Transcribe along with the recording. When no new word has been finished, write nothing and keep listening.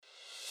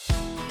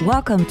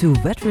Welcome to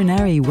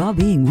Veterinary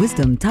Wellbeing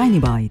Wisdom Tiny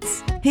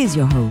Bites. Here's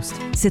your host,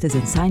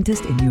 citizen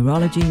scientist in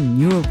neurology,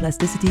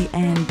 neuroplasticity,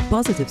 and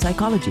positive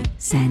psychology,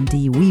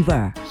 Sandy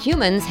Weaver.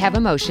 Humans have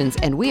emotions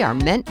and we are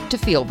meant to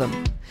feel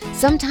them.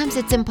 Sometimes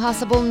it's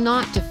impossible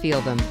not to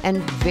feel them and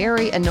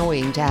very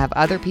annoying to have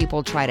other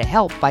people try to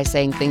help by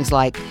saying things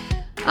like,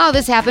 "Oh,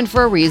 this happened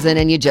for a reason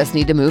and you just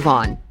need to move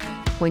on,"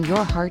 when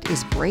your heart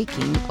is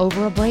breaking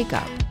over a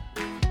breakup.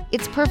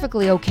 It's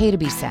perfectly okay to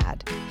be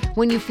sad.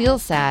 When you feel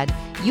sad,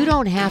 you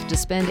don't have to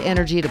spend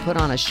energy to put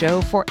on a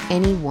show for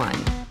anyone.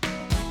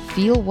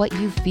 Feel what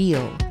you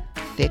feel,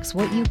 fix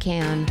what you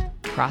can,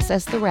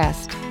 process the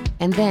rest,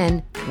 and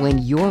then, when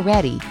you're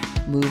ready,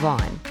 move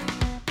on.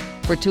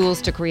 For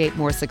tools to create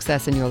more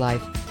success in your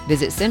life,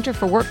 visit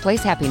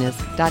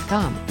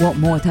centerforworkplacehappiness.com. Want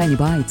more tiny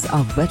bites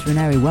of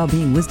veterinary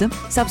well-being wisdom?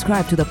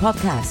 Subscribe to the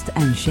podcast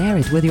and share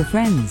it with your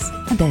friends.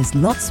 And there's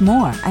lots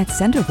more at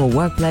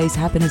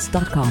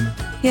centerforworkplacehappiness.com.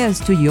 Here's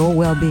to your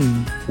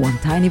well-being, one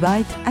tiny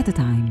bite at a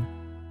time.